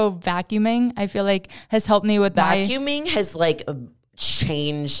 Also vacuuming, I feel like has helped me with vacuuming has like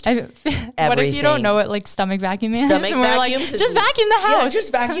changed everything. What if you don't know what like stomach vacuuming is? Stomach vacuums like, just vacuum the house. Yeah,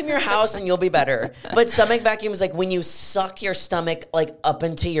 just vacuum your house and you'll be better. But stomach vacuum is like when you suck your stomach like up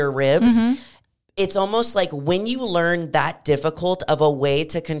into your ribs. It's almost like when you learn that difficult of a way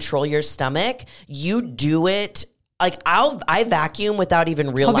to control your stomach, you do it. Like I vacuum without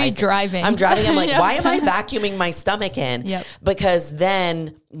even realizing. I'll be driving. I'm driving. I'm like, why am I vacuuming my stomach in? Because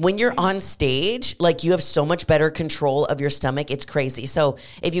then when you're on stage, like you have so much better control of your stomach. It's crazy. So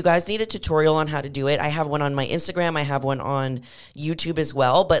if you guys need a tutorial on how to do it, I have one on my Instagram. I have one on YouTube as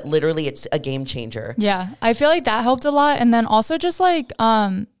well. But literally, it's a game changer. Yeah, I feel like that helped a lot. And then also just like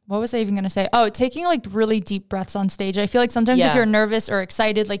what was I even going to say? Oh, taking like really deep breaths on stage. I feel like sometimes if you're nervous or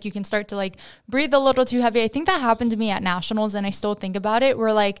excited, like you can start to like breathe a little too heavy. I think that happened to me at nationals, and I still think about it,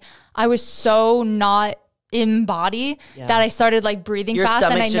 where like I was so not in body that I started like breathing Your fast.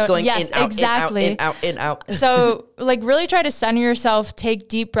 stomach's And I just know, going yes, in, out, exactly. in, out, in, out, in, out. So like really try to center yourself, take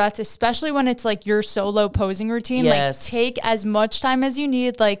deep breaths, especially when it's like your solo posing routine. Yes. Like take as much time as you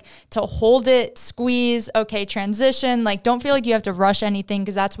need, like to hold it, squeeze, okay, transition. Like don't feel like you have to rush anything,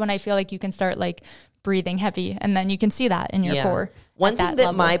 because that's when I feel like you can start like breathing heavy, and then you can see that in your core. One thing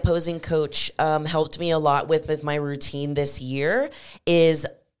that my posing coach helped me a lot with my routine this year is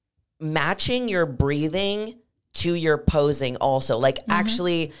matching your breathing to your posing also. Like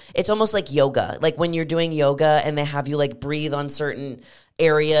actually, it's almost like yoga. Like when you're doing yoga and they have you like breathe on certain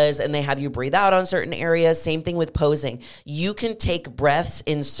areas and they have you breathe out on certain areas. Same thing with posing. You can take breaths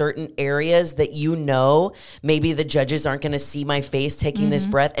in certain areas that you know maybe the judges aren't going to see my face taking this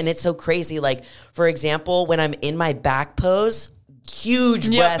breath. And it's so crazy. Like, for example, when I'm in my back pose, huge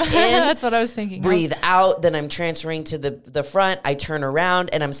breath in. That's what I was thinking. Breathe out. Then I'm transferring to the front. I turn around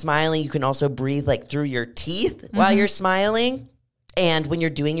and I'm smiling. You can also breathe like through your teeth while you're smiling. And when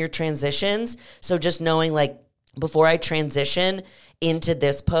you're doing your transitions, so just knowing like before I transition into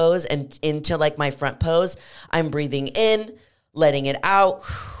this pose and into like my front pose, I'm breathing in, letting it out.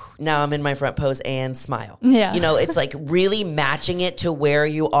 Now I'm in my front pose and smile. Yeah. You know, it's like really matching it to where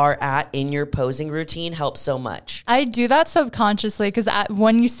you are at in your posing routine helps so much. I do that subconsciously, because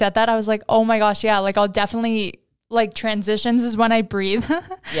when you said that, I was like, oh my gosh, yeah, like I'll definitely, like transitions is when I breathe.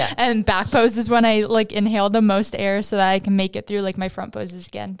 Yeah. And back pose is when I like inhale the most air so that I can make it through like my front poses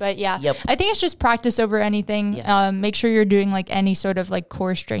again. But yeah, I think it's just practice over anything. Yeah. Make sure you're doing like any sort of like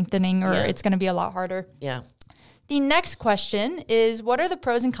core strengthening, or it's going to be a lot harder. Yeah. The next question is, what are the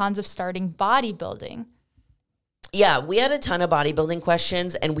pros and cons of starting bodybuilding? Yeah, we had a ton of bodybuilding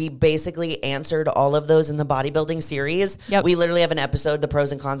questions, and we basically answered all of those in the bodybuilding series. Yep. We literally have an episode, the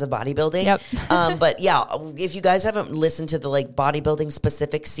pros and cons of bodybuilding. Yep. But yeah, if you guys haven't listened to the like bodybuilding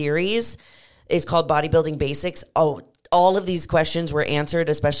specific series, it's called Bodybuilding Basics. Oh, all of these questions were answered,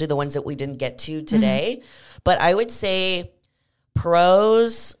 especially the ones that we didn't get to today. But I would say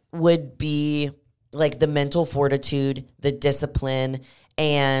pros would be like the mental fortitude, the discipline,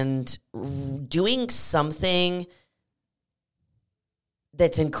 and doing something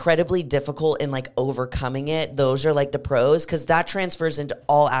that's incredibly difficult and like overcoming it. Those are like the pros, because that transfers into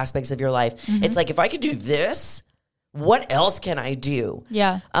all aspects of your life. It's like, if I could do this, what else can I do?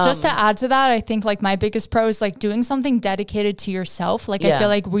 Yeah. Just to add to that, I think like my biggest pro is like doing something dedicated to yourself. Like I feel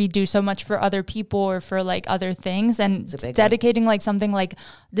like we do so much for other people or for like other things, and dedicating like something like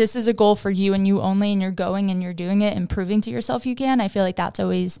this is a goal for you and you only, and you're going and you're doing it and proving to yourself you can. I feel like that's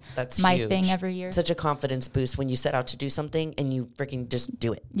always my huge thing every year. Such a confidence boost when you set out to do something and you freaking just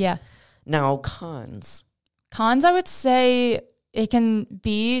do it. Yeah. Now, cons. Cons, I would say it can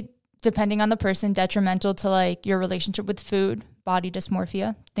be, depending on the person, detrimental to like your relationship with food, body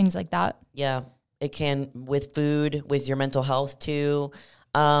dysmorphia, things like that. Yeah, it can with food, with your mental health too.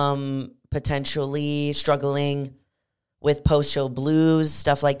 Potentially struggling with post-show blues,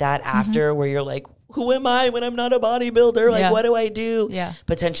 stuff like that after, where you're like, who am I when I'm not a bodybuilder? Like, what do I do? Yeah.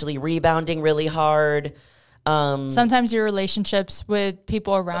 Potentially rebounding really hard. Sometimes your relationships with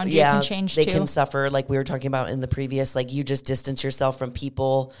people around you can change too. They can suffer, like we were talking about in the previous, like you just distance yourself from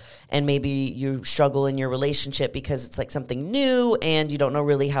people, and maybe you struggle in your relationship because it's like something new and you don't know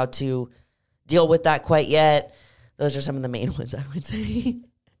really how to deal with that quite yet. Those are some of the main ones, I would say.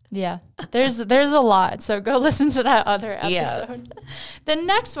 Yeah, there's a lot. So go listen to that other episode. Yeah. The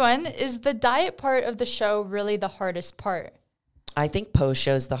next one is, the diet part of the show really the hardest part? I think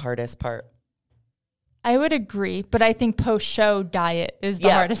post-show's the hardest part. I would agree, but I think post-show diet is the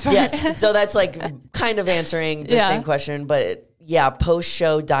hardest part. Yes, so that's like kind of answering the same question, but yeah,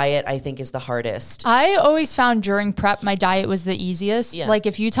 post-show diet I think is the hardest. I always found during prep my diet was the easiest. Yeah. Like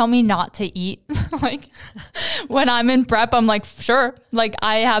if you tell me not to eat, like when I'm in prep, I'm like, sure, like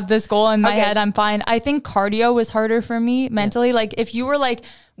I have this goal in my head, I'm fine. I think cardio was harder for me mentally. Yeah. Like if you were like,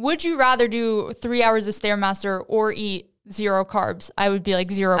 would you rather do 3 hours of Stairmaster or eat 0 carbs? I would be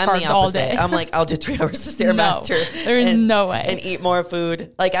like 0 carbs all day. I'm like, I'll do 3 hours of Stairmaster. There's no way. And eat more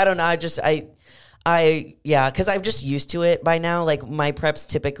food. Like, I don't know. Because I'm just used to it by now. Like my preps,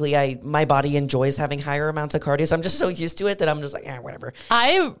 typically, my body enjoys having higher amounts of cardio. So I'm just so used to it that I'm just like, whatever.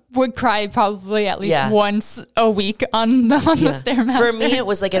 I would cry probably at least once a week on the Stairmaster. For me, it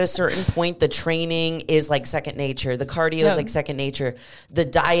was like at a certain point, the training is like second nature. The cardio is like second nature. The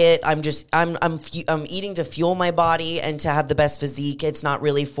diet, I'm eating to fuel my body and to have the best physique. It's not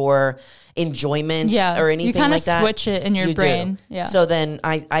really for enjoyment or anything like that. You kind of switch it in your brain. Do. Yeah. So then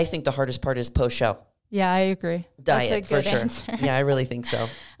I think the hardest part is post-show. Yeah, I agree. Diet, That's a good for sure. answer. Yeah, I really think so.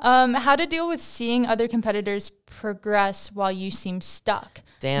 How to deal with seeing other competitors progress while you seem stuck.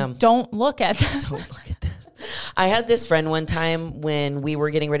 Damn. Don't look at them. Don't look at them. I had this friend one time when we were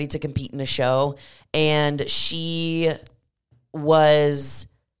getting ready to compete in a show, and she was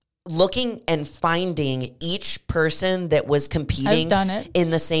looking and finding each person that was competing in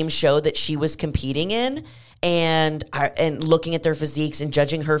the same show that she was competing in, and looking at their physiques and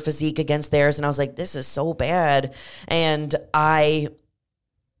judging her physique against theirs. And I was like, this is so bad. And I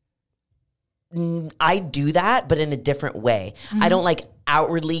do that, but in a different way. I don't like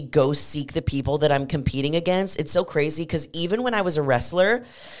outwardly go seek the people that I'm competing against. It's so crazy because even when I was a wrestler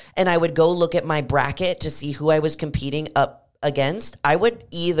and I would go look at my bracket to see who I was competing up against, I would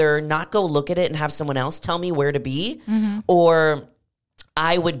either not go look at it and have someone else tell me where to be, or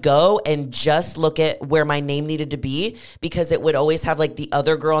I would go and just look at where my name needed to be, because it would always have like the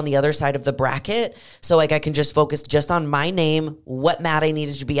other girl on the other side of the bracket. So like I can just focus just on my name, what mat I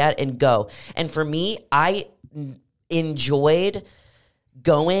needed to be at, and go. And for me, I enjoyed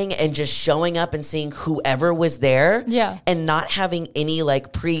going and just showing up and seeing whoever was there, and not having any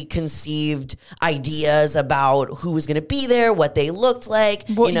like preconceived ideas about who was going to be there, what they looked like,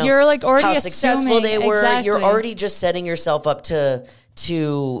 you're like already how successful they were. Exactly. You're already just setting yourself up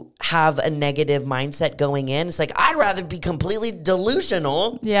to have a negative mindset going in. It's like, I'd rather be completely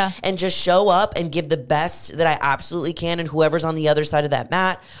delusional and just show up and give the best that I absolutely can, and whoever's on the other side of that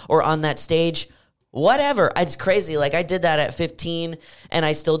mat or on that stage, whatever. It's crazy. Like I did that at 15, and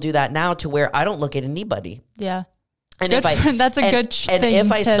I still do that now, to where I don't look at anybody. Yeah. And that's a good thing. And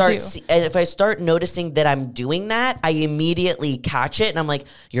if I start noticing that I'm doing that, I immediately catch it, and I'm like,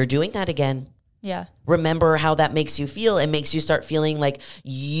 you're doing that again. Yeah. Remember how that makes you feel. It makes you start feeling like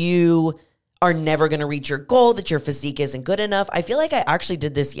you are never going to reach your goal, that your physique isn't good enough. I feel like I actually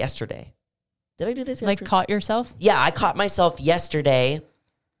did this yesterday. Did I do this yesterday? Like caught yourself? Yeah, I caught myself yesterday.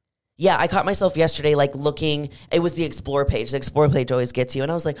 Like looking, it was the Explore page. The Explore page always gets you.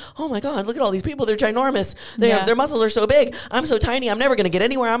 And I was like, oh my God, look at all these people. They're ginormous. Their muscles are so big. I'm so tiny. I'm never going to get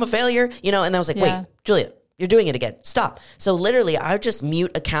anywhere. I'm a failure. And I was like, wait, Julia, you're doing it again. Stop. So literally, I just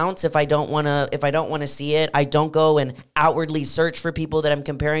mute accounts if I don't want to see it. I don't go and outwardly search for people that I'm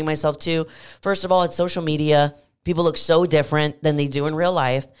comparing myself to. First of all, it's social media. People look so different than they do in real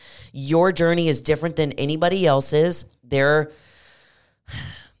life. Your journey is different than anybody else's. And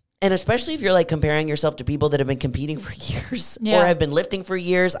especially if you're like comparing yourself to people that have been competing for years or have been lifting for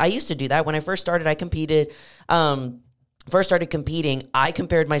years. I used to do that when I first started. I competed. First started competing, I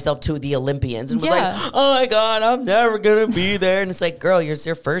compared myself to the Olympians and was like, oh my God, I'm never going to be there. And it's like, girl, it's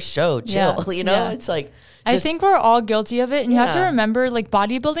your first show. Chill. It's like, I think we're all guilty of it. And you have to remember, like,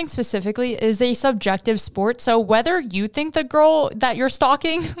 bodybuilding specifically is a subjective sport. So whether you think the girl that you're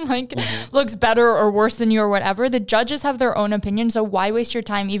stalking looks better or worse than you or whatever, the judges have their own opinion. So why waste your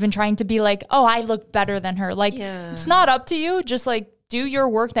time even trying to be like, oh, I look better than her? Like, it's not up to you. Just like do your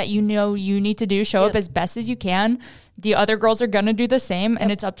work that you know you need to do. Show up as best as you can. The other girls are going to do the same,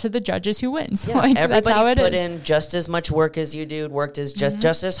 and it's up to the judges who wins. Yeah, everybody that's how it put in just as much work as you do. Worked as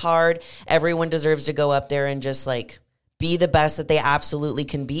just as hard. Everyone deserves to go up there and just like be the best that they absolutely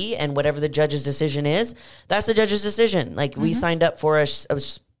can be. And whatever the judge's decision is, that's the judge's decision. Like we signed up for a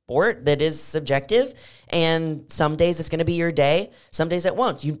sport that is subjective, and some days it's going to be your day. Some days it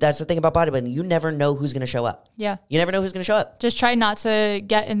won't. That's the thing about bodybuilding. You never know who's going to show up. Yeah. You never know who's going to show up. Just try not to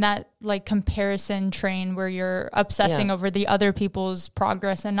get in that like comparison train where you're obsessing over the other people's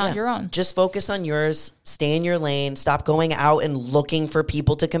progress and not your own. Just focus on yours. Stay in your lane. Stop going out and looking for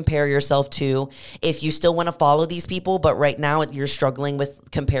people to compare yourself to. If you still want to follow these people, but right now you're struggling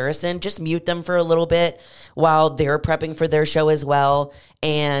with comparison, just mute them for a little bit while they're prepping for their show as well.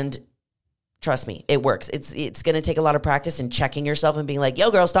 And trust me, it works. It's going to take a lot of practice and checking yourself and being like,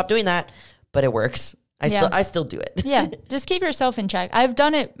 yo, girl, stop doing that. But it works. I still do it. Yeah. Just keep yourself in check. I've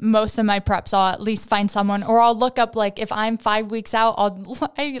done it most of my preps. I'll at least find someone, or I'll look up, like, if I'm 5 weeks out,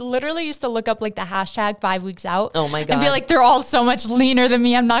 I literally used to look up like the hashtag 5 weeks out. Oh my God. And be like, they're all so much leaner than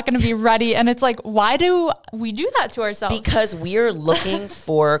me. I'm not going to be ready. And it's like, why do we do that to ourselves? Because we're looking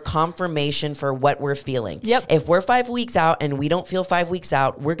for confirmation for what we're feeling. Yep. If we're 5 weeks out and we don't feel 5 weeks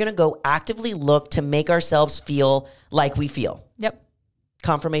out, we're going to go actively look to make ourselves feel like we feel. Yep.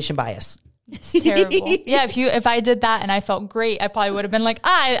 Confirmation bias. It's terrible. Yeah, if I did that and I felt great, I probably would have been like,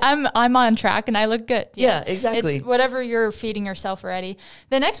 I'm on track and I look good. Yeah, exactly. It's whatever you're feeding yourself already.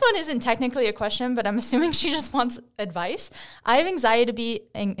 The next one isn't technically a question, but I'm assuming she just wants advice. I have anxiety.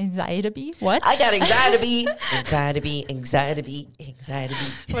 What? I got anxiety. anxiety.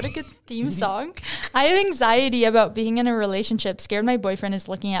 What a good theme song. I have anxiety about being in a relationship, scared my boyfriend is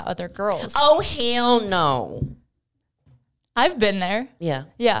looking at other girls. Oh, hell no. I've been there. Yeah.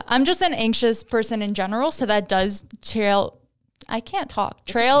 Yeah. I'm just an anxious person in general. So that does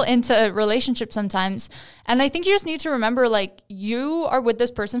trail into relationships sometimes. And I think you just need to remember, like, you are with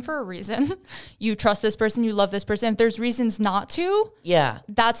this person for a reason. You trust this person, you love this person. If there's reasons not to,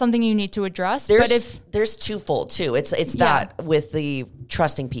 that's something you need to address. There's twofold too. It's that with the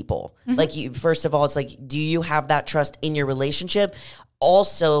trusting people. Like, you, first of all, it's like, do you have that trust in your relationship?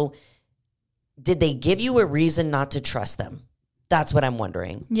 Also, did they give you a reason not to trust them? That's what I'm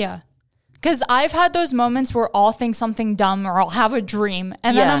wondering. Yeah. Because I've had those moments where I'll think something dumb or I'll have a dream.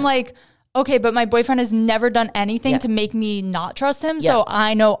 And then I'm like, okay, but my boyfriend has never done anything to make me not trust him. So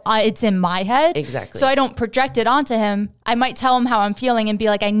I know it's in my head. Exactly. So I don't project it onto him. I might tell him how I'm feeling and be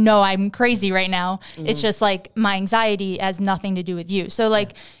like, I know I'm crazy right now. It's just like my anxiety has nothing to do with you. So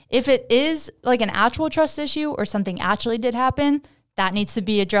like if it is like an actual trust issue or something actually did happen, that needs to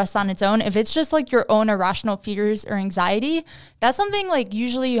be addressed on its own. If it's just like your own irrational fears or anxiety, that's something like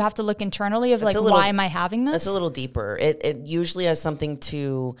usually you have to look internally of like, why am I having this? That's a little deeper. It usually has something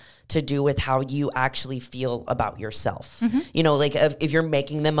to do with how you actually feel about yourself. You know, like if you're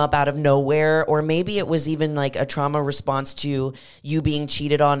making them up out of nowhere, or maybe it was even like a trauma response to you being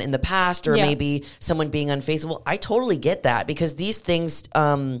cheated on in the past, or maybe someone being unfaithful. I totally get that, because these things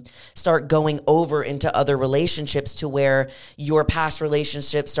start going over into other relationships to where your past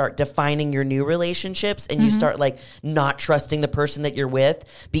relationships start defining your new relationships, and you start like not trusting the person that you're with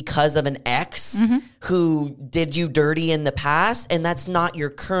because of an ex who did you dirty in the past, and that's not your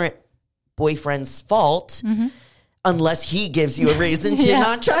current boyfriend's fault. Unless he gives you a reason to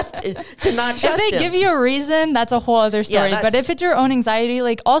not trust if they give you a reason, that's a whole other story. But if it's your own anxiety,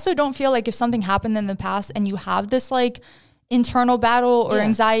 like, also don't feel like if something happened in the past and you have this like internal battle or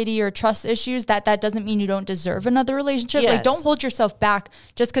anxiety or trust issues, that doesn't mean you don't deserve another relationship. Like, don't hold yourself back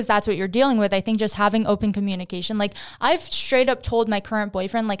just because that's what you're dealing with. I think just having open communication. Like, I've straight up told my current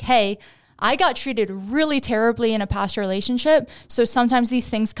boyfriend, like, hey, I got treated really terribly in a past relationship. So sometimes these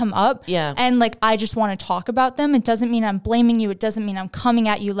things come up. And like, I just want to talk about them. It doesn't mean I'm blaming you. It doesn't mean I'm coming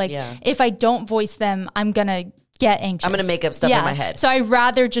at you. Like, if I don't voice them, I'm going to get anxious. I'm going to make up stuff in my head. So I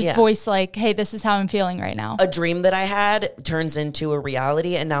rather just voice like, hey, this is how I'm feeling right now. A dream that I had turns into a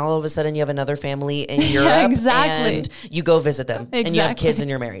reality, and now all of a sudden you have another family in Europe and you go visit them and you have kids and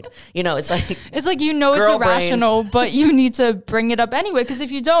you're married. You know, it's like you know it's irrational, but you need to bring it up anyway, because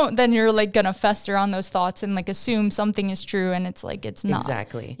if you don't, then you're like going to fester on those thoughts and like assume something is true, and it's like it's not.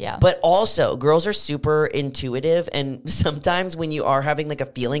 Exactly. Yeah. But also, girls are super intuitive, and sometimes when you are having like a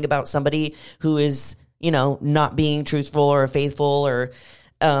feeling about somebody who is, you know, not being truthful or faithful or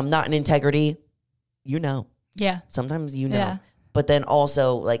not in integrity, you know. Yeah. Sometimes you know. Yeah. But then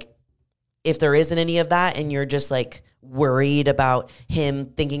also, like, if there isn't any of that and you're just, like, worried about him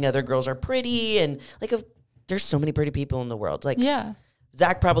thinking other girls are pretty, and, like, there's so many pretty people in the world. Like,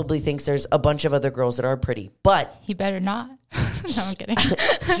 Zach probably thinks there's a bunch of other girls that are pretty, but... He better not. No, I'm kidding.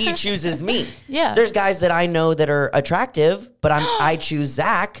 He chooses me. Yeah. There's guys that I know that are attractive, but I choose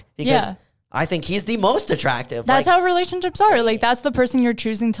Zach because... I think he's the most attractive. That's how relationships are. Like, that's the person you're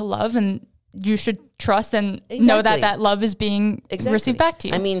choosing to love, and you should trust and know that love is being received back to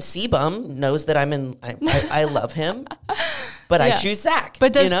you. I mean, C-Bum knows that I love him, but I choose Zach.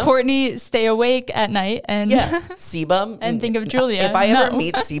 But does Courtney stay awake at night and C-Bum and think of Julia? If I ever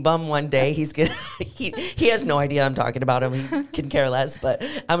meet C-Bum one day, he's gonna he has no idea I'm talking about him. He can care less, but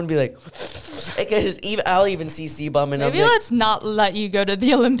I'm gonna be like, I'll even see C-Bum, and maybe let's not let you go to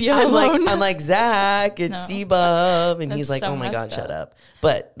the Olympia alone. I'm like, Zach, it's C-Bum, and he's like, oh my God, shut up.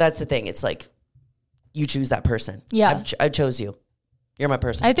 But that's the thing. It's like, you choose that person. Yeah. I chose you. You're my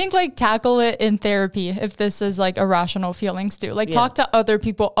person. I think like tackle it in therapy if this is like irrational feelings too. Like talk to other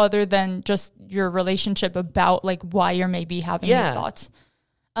people other than just your relationship about like why you're maybe having these thoughts.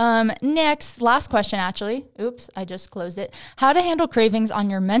 Next, last question actually. Oops, I just closed it. How to handle cravings on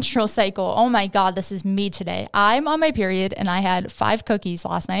your menstrual cycle. Oh my God, this is me today. I'm on my period and I had 5 cookies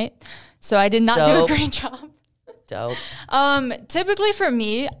last night. So I did not do a great job. Dope. Typically for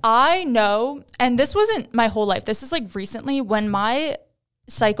me, I know, and this wasn't my whole life. This is like recently when my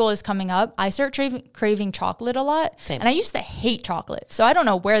cycle is coming up, I start craving chocolate a lot. Same. And I used to hate chocolate. So I don't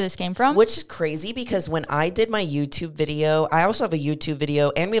know where this came from. Which is crazy because when I did my YouTube video, I also have a YouTube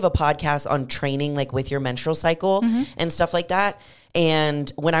video and we have a podcast on training like with your menstrual cycle and stuff like that.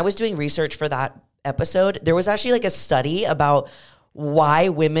 And when I was doing research for that episode, there was actually like a study about why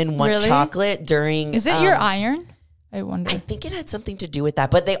women want chocolate during... Is it your iron? I wonder. I think it had something to do with that.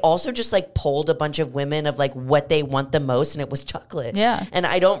 But they also just like polled a bunch of women of like what they want the most, and it was chocolate. Yeah. And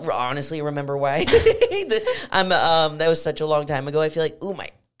I don't honestly remember why. That was such a long time ago. I feel like, ooh, my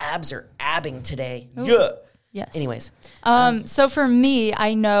abs are abbing today. Ooh. Yeah. Yes. Anyways. So for me,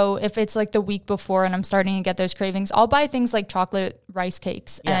 I know if it's like the week before and I'm starting to get those cravings, I'll buy things like chocolate rice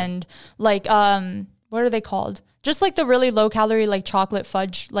cakes and like, what are they called? Just like the really low calorie, like chocolate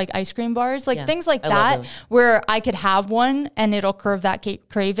fudge, like ice cream bars, like things like that, where I could have one and it'll curb that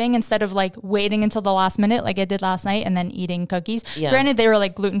craving instead of like waiting until the last minute, like I did last night, and then eating cookies. Yeah. Granted, they were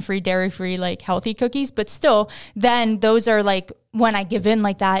like gluten-free, dairy-free, like healthy cookies, but still, then those are like, when I give in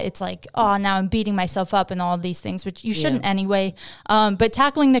like that, it's like, oh, now I'm beating myself up and all of these things, which you shouldn't anyway. But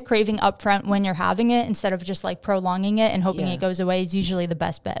tackling the craving up front when you're having it instead of just like prolonging it and hoping it goes away is usually the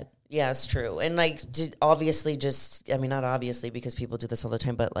best bet. Yeah, it's true. And like, obviously not obviously because people do this all the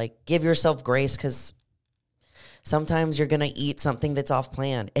time, but like give yourself grace because sometimes you're going to eat something that's off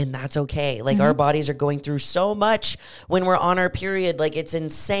plan and that's okay. Like our bodies are going through so much when we're on our period. Like it's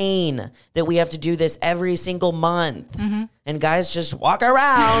insane that we have to do this every single month. And guys just walk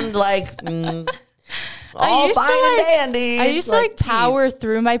around like all fine and dandy. I used to like power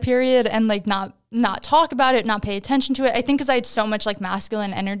through my period and like not talk about it, not pay attention to it. I think because I had so much like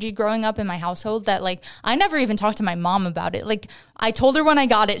masculine energy growing up in my household that like I never even talked to my mom about it. Like I told her when I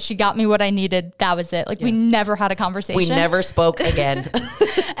got it, she got me what I needed. That was it. Like we never had a conversation. We never spoke again.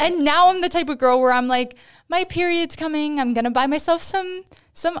 And now I'm the type of girl where I'm like, my period's coming. I'm going to buy myself some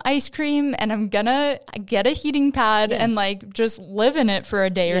ice cream and I'm going to get a heating pad and like just live in it for a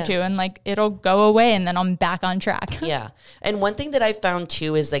day or two and like it'll go away and then I'm back on track. Yeah. And one thing that I found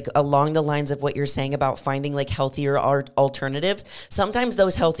too is like along the lines of what you're saying about finding like healthier alternatives. Sometimes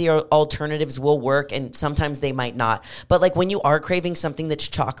those healthier alternatives will work and sometimes they might not. But like when you are craving something that's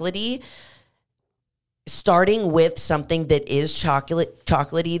chocolatey, starting with something that is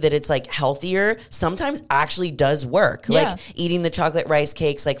chocolatey, that it's like healthier, sometimes actually does work. Like eating the chocolate rice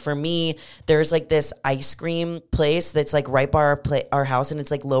cakes. Like for me, there's like this ice cream place that's like right by our house, and it's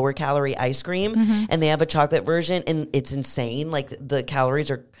like lower calorie ice cream, and they have a chocolate version, and it's insane. Like the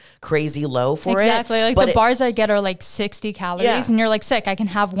calories are crazy low for it. Exactly. Like the bars I get are like 60 calories, and you're like, sick. I can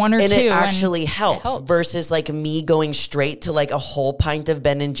have one or two. And it actually helps versus like me going straight to like a whole pint of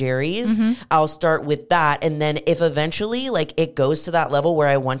Ben and Jerry's. I'll start with that, and then if eventually like it goes to that level where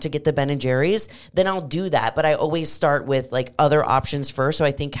I want to get the Ben and Jerry's, then I'll do that. But I always start with like other options first. So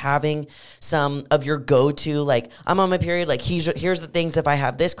I think having some of your go-to, like I'm on my period, like here's the things, if I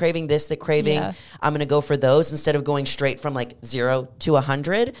have this craving, the craving, I'm gonna go for those instead of going straight from like 0 to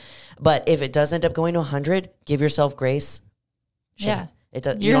 100. But if it does end up going to 100, give yourself grace. Yeah. It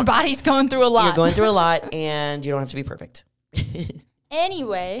does. Your body's going through a lot. You're going through a lot and you don't have to be perfect.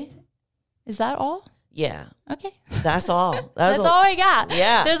 Anyway, is that all? Yeah. Okay. That's all. That's all I got.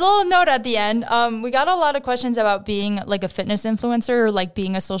 Yeah. There's a little note at the end. We got a lot of questions about being like a fitness influencer or like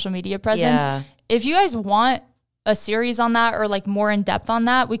being a social media presence. Yeah. If you guys want a series on that or like more in depth on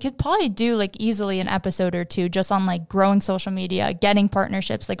that, we could probably do like easily an episode or two just on like growing social media, getting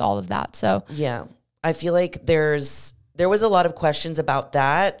partnerships, like all of that. So yeah, I feel like there was a lot of questions about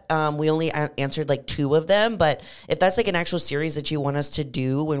that. We only answered like 2 of them, but if that's like an actual series that you want us to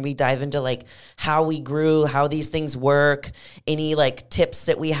do when we dive into like how we grew, how these things work, any like tips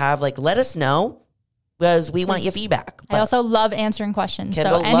that we have, like let us know because we want your feedback. I also love answering questions.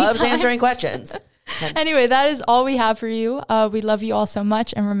 Kendall loves answering questions. Anyway, that is all we have for you. We love you all so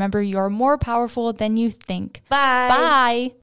much. And remember, you are more powerful than you think. Bye. Bye.